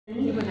My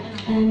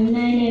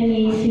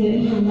name is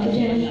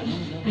Nguyen.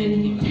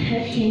 I'm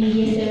 13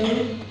 years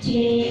old.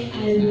 Today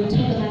I will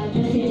talk about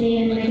positive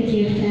and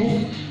negative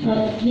effects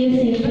of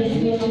using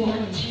Facebook too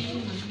much.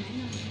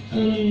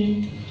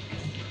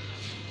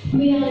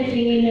 We are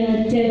living in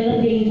a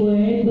developing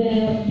world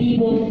where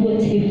people would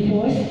be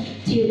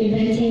forced to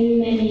inventing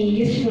many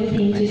useful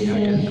things to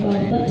sell for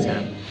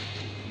public.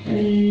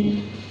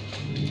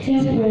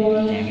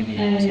 Therefore,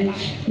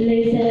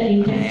 laser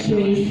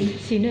industries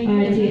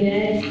are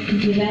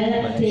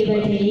developed day by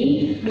day.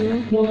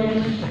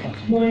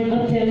 One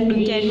of them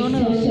is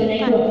social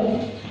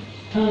network.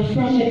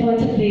 From my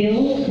point of view,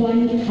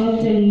 one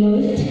of the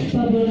most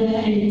popular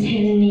and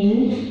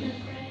entertaining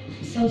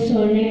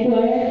social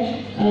network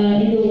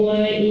in the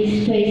world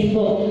is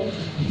Facebook.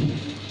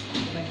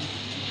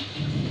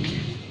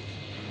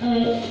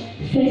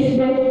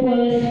 Facebook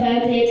was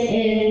founded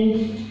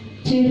in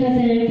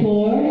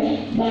 2004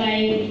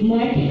 by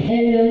Mark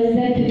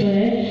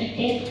Zuckerberg.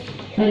 It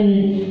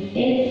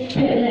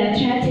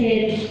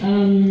attracted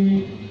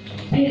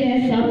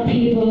billions of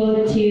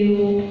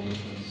people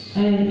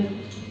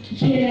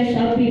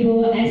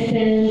as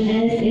soon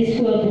as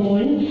it was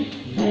born.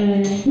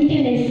 We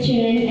can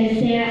exchange and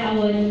share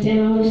our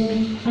thoughts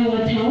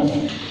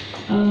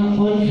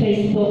on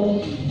Facebook.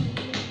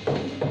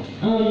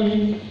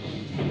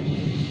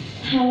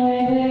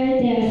 However,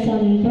 there are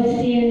some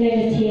positive and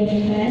negative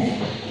effects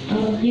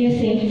of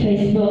using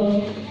Facebook.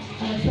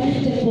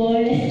 First of all,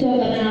 let's talk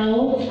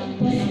about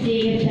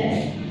positive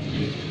effects.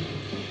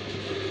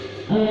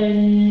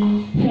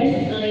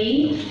 Firstly,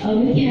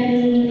 we can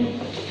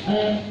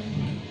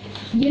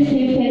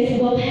using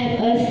Facebook help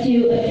us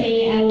to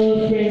update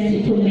our friends'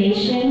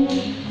 information.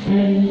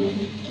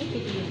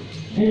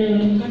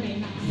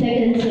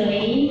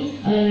 Secondly,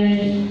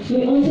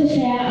 we also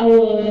share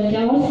our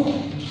thoughts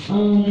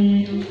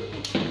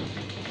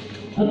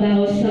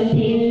about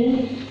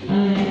something.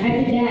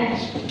 After that,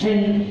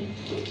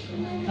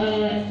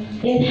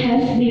 it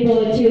helps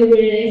people to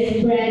really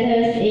spread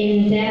us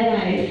in their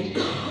life,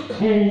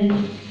 and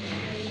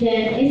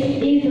then it's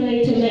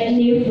easy to make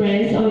new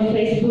friends on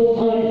Facebook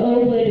all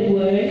over the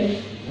world.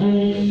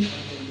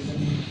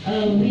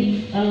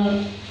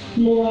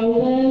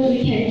 Moreover, we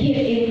can keep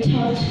in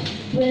touch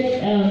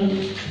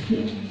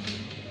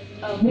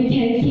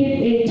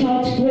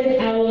with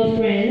our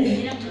friends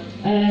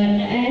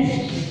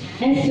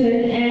as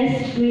soon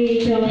as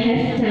we don't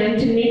have time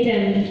to meet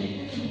them.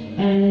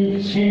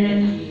 And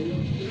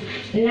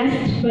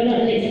last but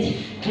not least,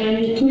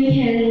 we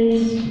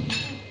can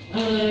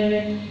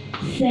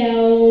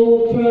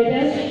sell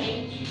products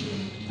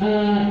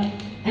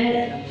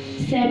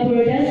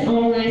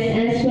online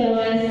as well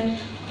as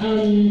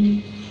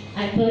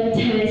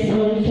advertise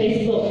on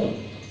Facebook.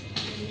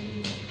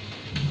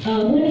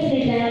 When I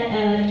say that,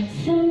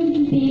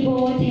 some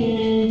people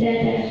think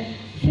that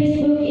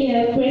Facebook is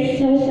a great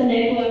social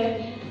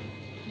network,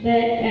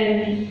 but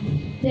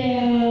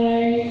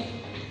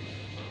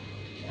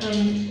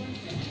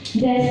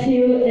there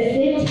still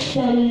exists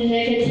some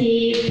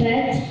negative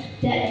effects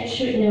that you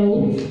should know.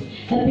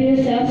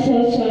 Abuse of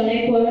social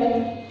network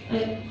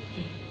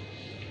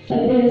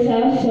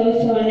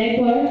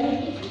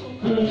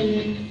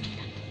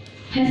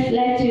has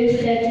led to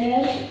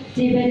status,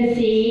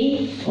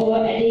 dependency,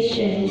 or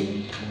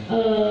addiction.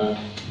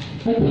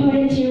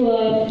 According to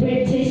a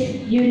British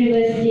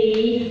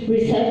university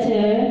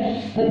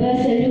researcher, a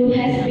person who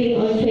has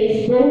been on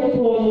Facebook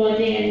for more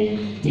than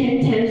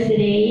 10 times a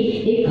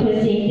day is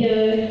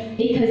considered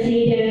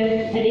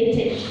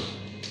addicted.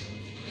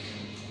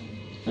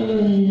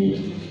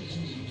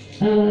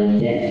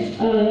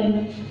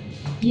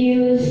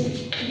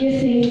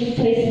 Using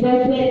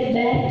Facebook with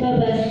bad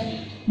purpose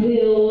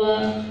will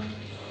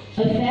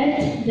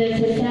affect the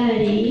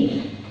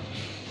society.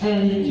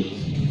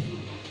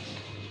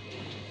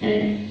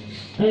 And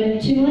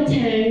too much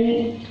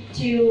time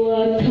to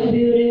a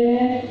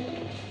computer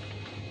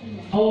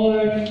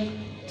or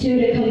to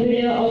the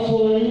computer or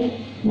phone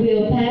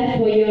will bad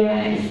for your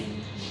eyes.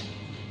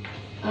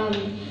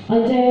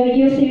 Although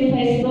using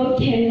Facebook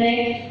can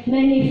make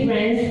many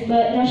friends,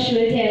 but not sure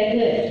they are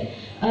good.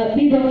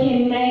 People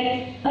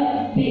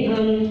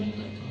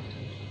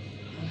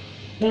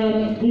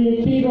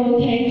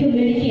can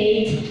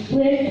communicate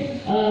with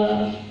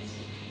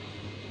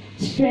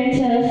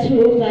strangers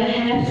who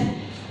perhaps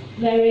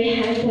very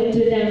harmful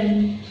to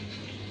them.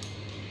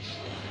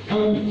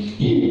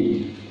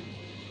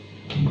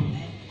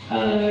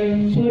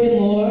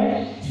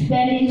 Furthermore,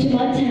 spending too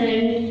much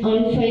time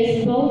on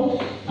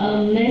Facebook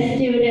makes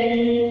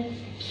students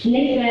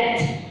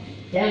neglect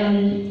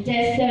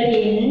their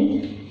studying.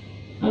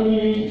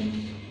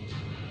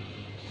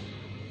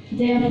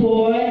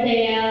 Therefore,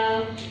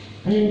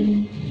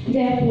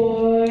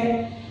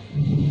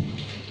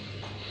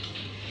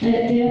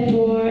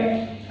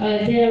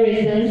 their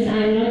results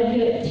are not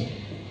good.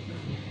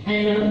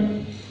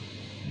 And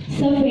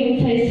suffering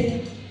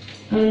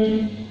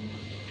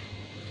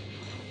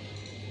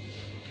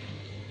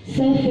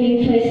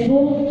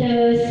Facebook,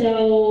 the so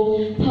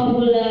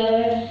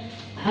popular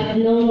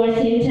abnormal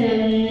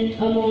symptom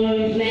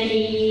among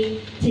many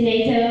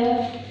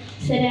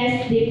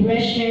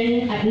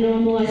question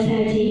abnormal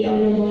anxiety or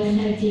normal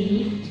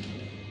anxiety.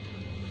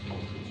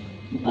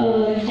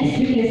 As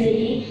you can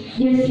see,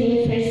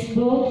 using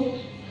Facebook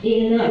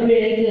is not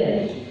really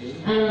good.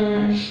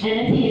 And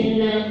I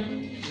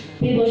think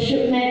people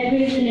should make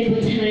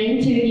reasonable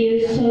time to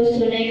use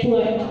social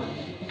network.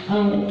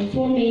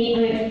 For me,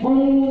 I